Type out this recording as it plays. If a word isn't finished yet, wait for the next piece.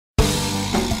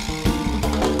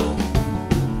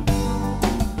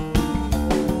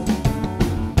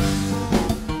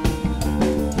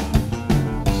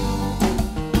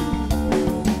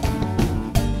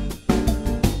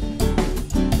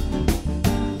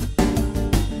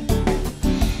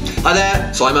Hi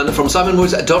there, Simon from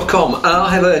simonwoods.com. I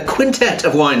have a quintet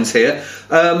of wines here,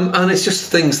 and it's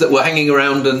just things that were hanging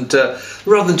around, and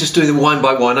rather than just doing them wine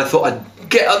by wine, I thought I'd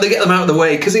get them out of the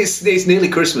way, because it's nearly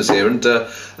Christmas here, and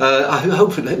I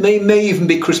hope it may even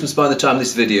be Christmas by the time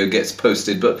this video gets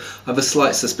posted, but I have a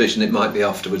slight suspicion it might be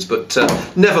afterwards, but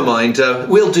never mind,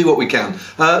 we'll do what we can.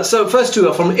 So first two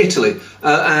are from Italy,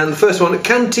 and the first one,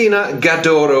 Cantina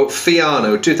Gadoro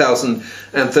Fiano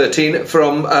 2013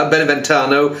 from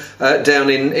Beneventano down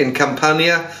in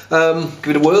Campania.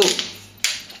 Give it a whirl.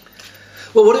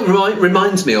 Well, what it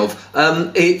reminds me of,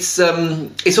 it's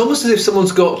almost as if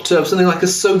someone's got something like a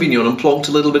Sauvignon and plonked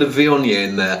a little bit of Viognier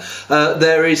in there.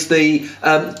 There is the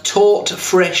taut,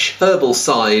 fresh, herbal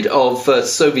side of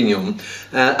Sauvignon,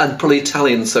 and probably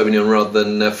Italian Sauvignon rather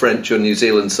than French or New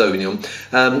Zealand Sauvignon,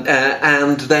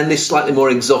 and then this slightly more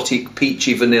exotic,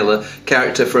 peachy vanilla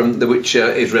character which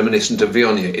is reminiscent of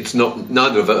Viognier. It's not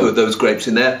neither of those grapes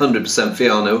in there. 100%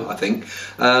 Fiano, I think.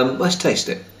 Let's taste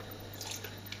it.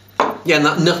 Yeah, and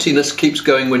that nuttiness keeps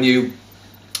going when you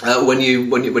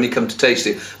come to taste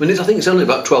it. I mean, I think it's only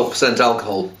about 12%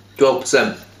 alcohol,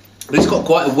 12%. But it's got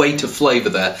quite a weight of flavour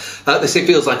there. This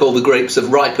feels like all the grapes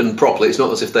have ripened properly. It's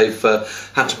not as if they've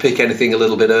had to pick anything a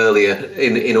little bit earlier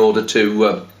in order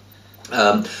to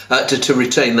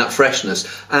retain that freshness.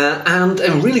 And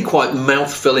really quite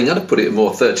mouth-filling. I'd have put it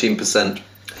more 13%.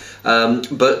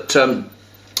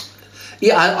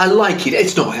 Yeah, I like it.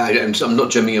 It's not. I'm not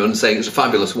jumping on and saying it's a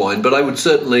fabulous wine, but I would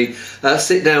certainly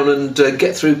sit down and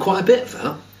get through quite a bit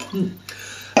of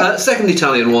that. Second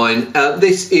Italian wine.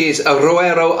 This is a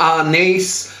Roero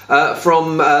Arneis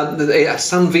from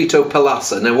San Vito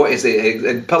Pelassa. Now, what is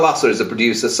it? Pelassa is the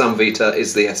producer. San Vito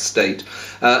is the estate.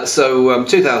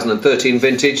 2013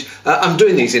 vintage. I'm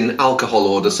doing these in alcohol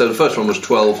order. So the first one was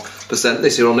 12%.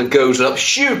 This one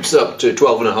shoots up to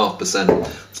 12.5%.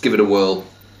 Let's give it a whirl.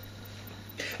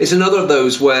 It's another of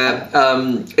those where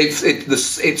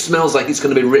it smells like it's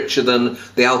going to be richer than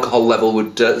the alcohol level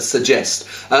would suggest.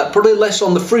 Probably less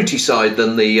on the fruity side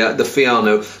than the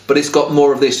Fiano, but it's got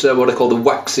more of this what I call the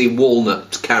waxy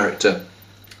walnut character.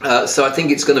 So I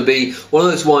think it's going to be one of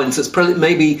those wines that's probably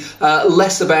maybe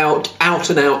less about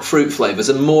out-and-out fruit flavours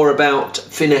and more about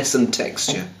finesse and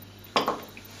texture.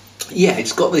 Yeah,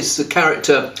 it's got this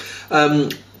character.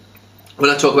 When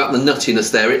I talk about the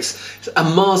nuttiness there, it's a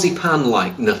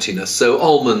marzipan-like nuttiness, so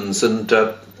almonds, and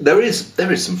there is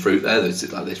some fruit there.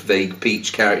 There's like this vague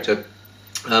peach character,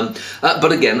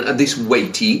 but again, this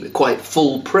weighty, quite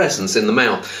full presence in the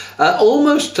mouth.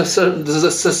 Almost there's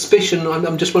a suspicion.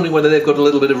 I'm just wondering whether they've got a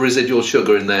little bit of residual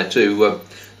sugar in there to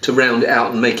round it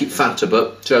out and make it fatter,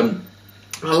 but.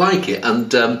 I like it,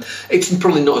 and it's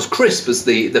probably not as crisp as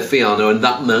the Fiano, and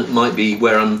that might be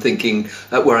where I'm thinking,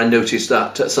 where I noticed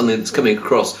that something that's coming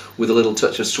across with a little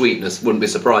touch of sweetness. Wouldn't be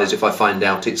surprised if I find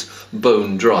out it's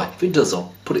bone dry. If it does,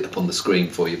 I'll put it up on the screen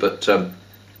for you. But I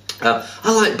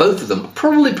like both of them. I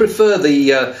probably prefer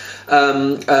the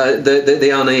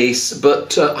Arneis,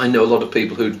 but I know a lot of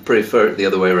people who prefer it the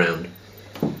other way around.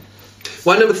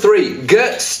 Wine number 3,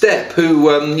 Gert Stepp, who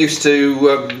used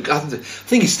to, I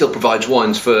think he still provides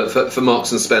wines for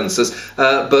Marks and Spencer's,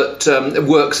 but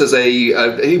works as he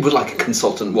was like a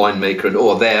consultant winemaker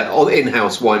or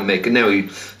in-house winemaker. Now I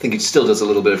think he still does a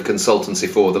little bit of consultancy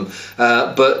for them,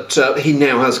 but he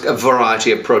now has a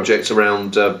variety of projects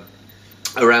around a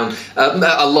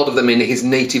lot of them in his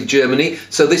native Germany.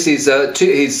 So this is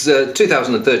his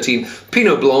 2013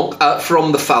 Pinot Blanc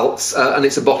from the Pfalz, and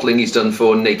it's a bottling he's done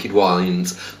for Naked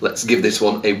Wines. Let's give this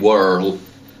one a whirl.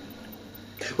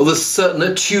 Well, there's a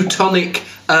certain Teutonic,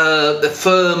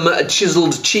 firm,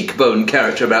 chiselled cheekbone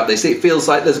character about this. It feels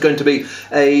like there's going to be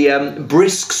a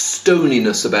brisk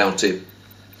stoniness about it.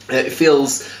 It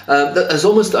feels there's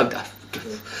almost...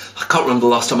 I can't remember the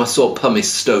last time I saw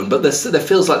pumice stone, but there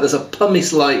feels like there's a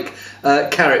pumice-like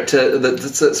character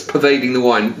that's pervading the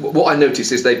wine. What I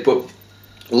noticed is they put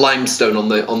limestone on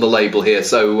the label here,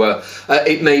 so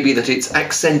it may be that it's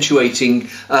accentuating.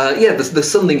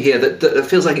 There's something here that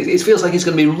feels like it feels like it's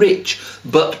going to be rich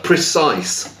but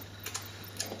precise.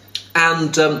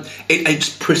 And it's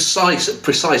precise.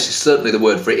 Precise is certainly the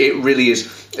word for it. It really is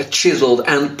chiselled,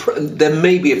 and there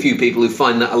may be a few people who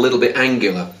find that a little bit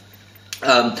angular.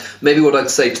 Maybe what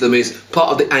I'd say to them is part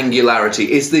of the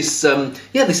angularity is this,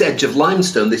 this edge of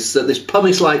limestone, this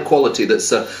pumice-like quality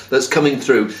that's coming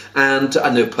through. And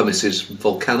I know pumice is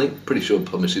volcanic. Pretty sure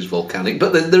pumice is volcanic,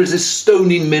 but there is this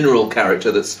stony mineral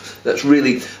character that's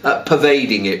really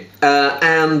pervading it.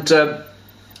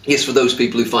 Yes, for those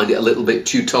people who find it a little bit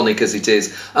too tonic as it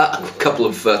is, a couple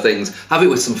of things. Have it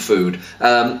with some food,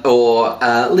 or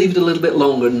leave it a little bit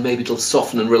longer and maybe it'll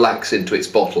soften and relax into its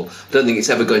bottle. I don't think it's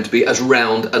ever going to be as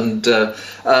round and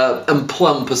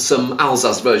plump as some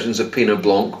Alsace versions of Pinot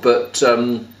Blanc, but I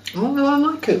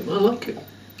like it. I like it.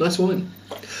 Nice wine.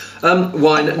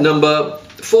 Wine number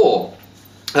 4.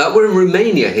 We're in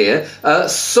Romania here.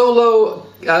 Solo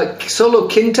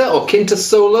Quinta or Quinta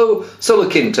Solo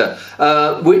Quinta,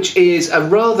 which is a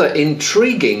rather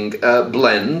intriguing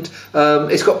blend.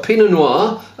 It's got Pinot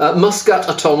Noir, Muscat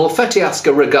Autumnal,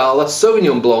 Fetiasca Regala,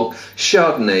 Sauvignon Blanc,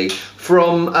 Chardonnay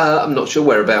from I'm not sure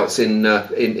whereabouts in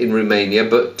Romania,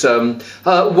 but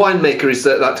winemaker is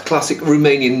that classic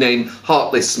Romanian name,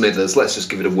 Hartley Smithers. Let's just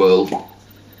give it a whirl.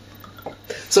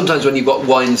 Sometimes when you've got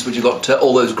wines which you've got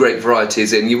all those great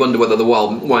varieties in, you wonder whether the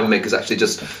winemaker's actually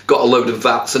just got a load of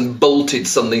vats and bolted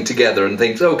something together and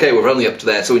thinks, okay, we're only up to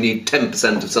there, so we need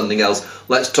 10% of something else.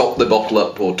 Let's top the bottle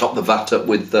up or top the vat up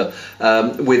with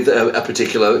a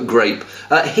particular grape.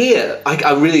 Here,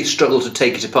 I really struggle to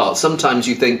take it apart. Sometimes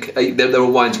you think there are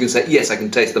wines you can say, yes, I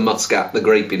can taste the muscat, the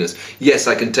grapiness. Yes,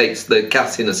 I can taste the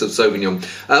cassiness of Sauvignon.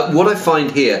 What I find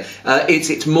here,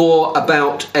 it's more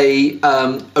about a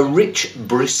rich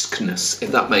briskness,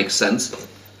 if that makes sense.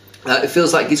 It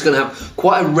feels like it's going to have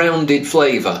quite a rounded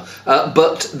flavour,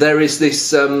 but there is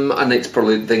this, and it's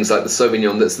probably things like the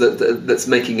Sauvignon that's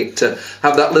making it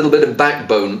have that little bit of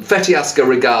backbone. Fetiasca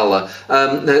Regala.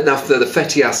 Now for the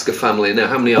Fetiasca family, now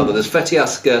how many are there? There's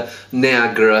Fetiasca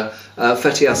Neagra,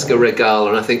 Fetiasca Regala,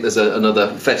 and I think there's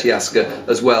another Fetiasca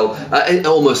as well.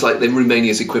 Almost like the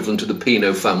Romania's equivalent to the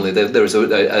Pinot family. There is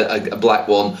a black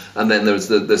one, and then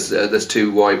there's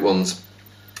 2 white ones.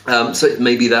 So it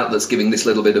may be that's giving this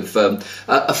little bit of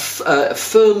a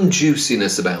firm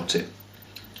juiciness about it.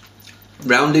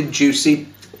 Rounded, juicy.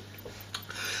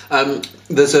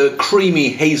 There's a creamy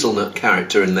hazelnut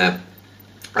character in there.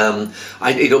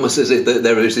 It almost as if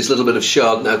there is this little bit of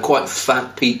Chardonnay, quite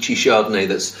fat, peachy Chardonnay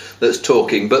that's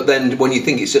talking. But then when you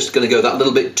think it's just going to go that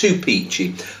little bit too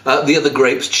peachy, the other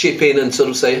grapes chip in and sort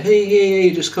of say,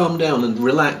 hey, just calm down and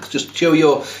relax. Just show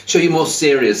your more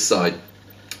serious side.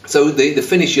 So the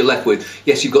finish you're left with,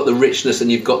 yes, you've got the richness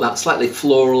and you've got that slightly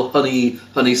floral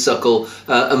honeysuckle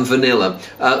and vanilla,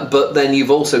 but then you've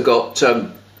also got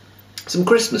some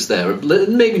crispness there.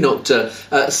 Maybe not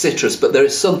citrus, but there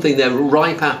is something there,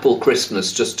 ripe apple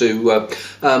crispness, just to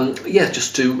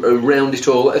round it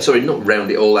all. Sorry, not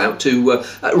round it all out, to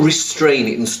restrain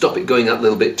it and stop it going that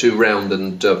little bit too round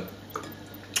and.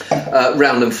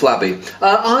 Round and flabby.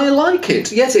 I like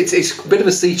it. Yes, it's a bit of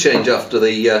a sea change after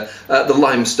the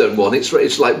limestone one.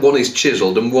 It's like one is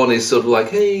chiselled and one is sort of like,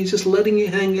 hey, just letting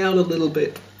it hang out a little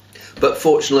bit. But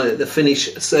fortunately, the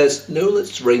finish says, no,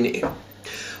 let's rein it in.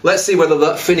 Let's see whether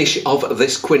that finish of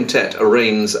this quintet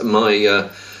reins my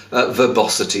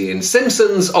verbosity in.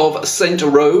 Simpsons of St.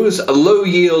 Rose, a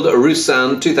low-yield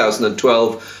Roussanne,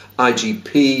 2012,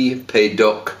 IGP,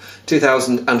 Paydoc,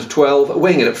 2012,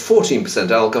 weighing in at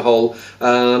 14% alcohol.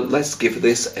 Let's give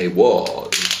this a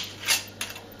wad.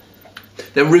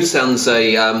 Now, Roussanne's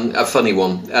a funny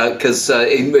one because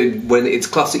when its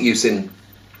classic use in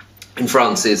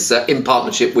France is in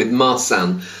partnership with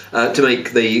Marsanne to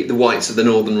make the whites of the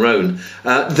Northern Rhone.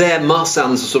 There,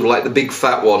 Marsanne's sort of like the big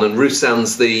fat one, and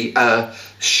Roussanne's the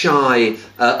shy,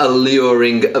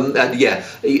 alluring.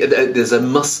 There's a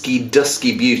musky,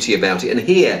 dusky beauty about it. And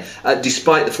here,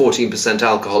 despite the 14%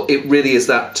 alcohol, it really is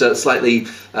that slightly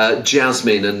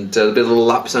jasmine and a bit of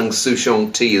lapsang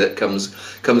souchong tea that comes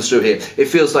through here. It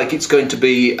feels like it's going to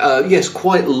be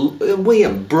quite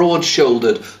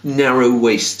broad-shouldered,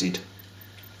 narrow-waisted.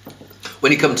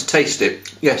 When you come to taste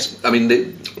it, yes, I mean,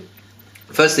 the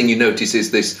first thing you notice is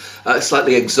this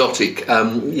slightly exotic.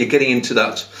 You're getting into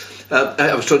that.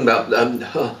 I was talking about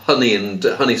honey and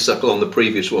honeysuckle on the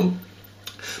previous one.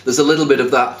 There's a little bit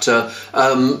of that,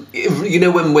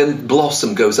 when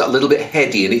blossom goes that little bit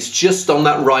heady, and it's just on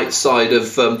that right side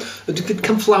of.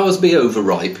 Can flowers be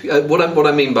overripe? What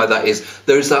I mean by that is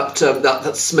there's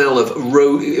that smell of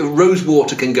rose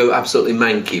water can go absolutely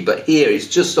manky, but here it's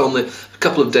just on a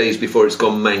couple of days before it's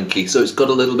gone manky, so it's got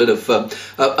a little bit of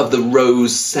the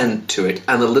rose scent to it,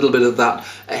 and a little bit of that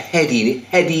heady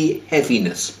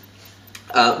heaviness.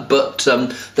 But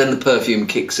then the perfume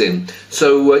kicks in.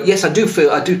 So yes, I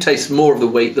do taste more of the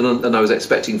weight than I was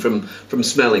expecting from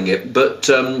smelling it. But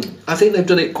I think they've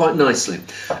done it quite nicely.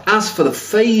 As for the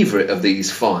favourite of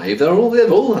these 5,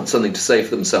 they've all had something to say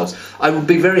for themselves. I would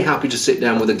be very happy to sit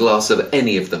down with a glass of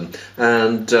any of them.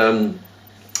 And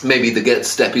maybe the Get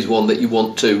Stepp is one that you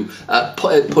want to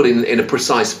put in a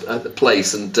precise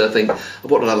place and think,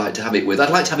 what would I like to have it with? I'd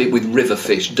like to have it with river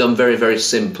fish, done very, very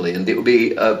simply, and it would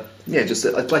be, just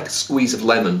like a squeeze of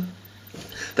lemon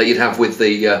that you'd have with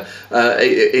the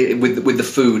with the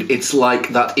food. It's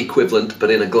like that equivalent,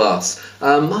 but in a glass.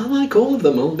 I like all of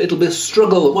them. It'll be a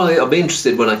struggle. Well, I'll be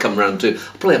interested when I come round to.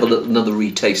 I'll probably have another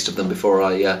retaste of them before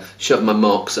I shove my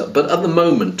marks up. But at the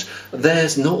moment,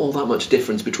 there's not all that much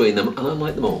difference between them, and I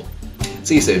like them all.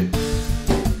 See you soon.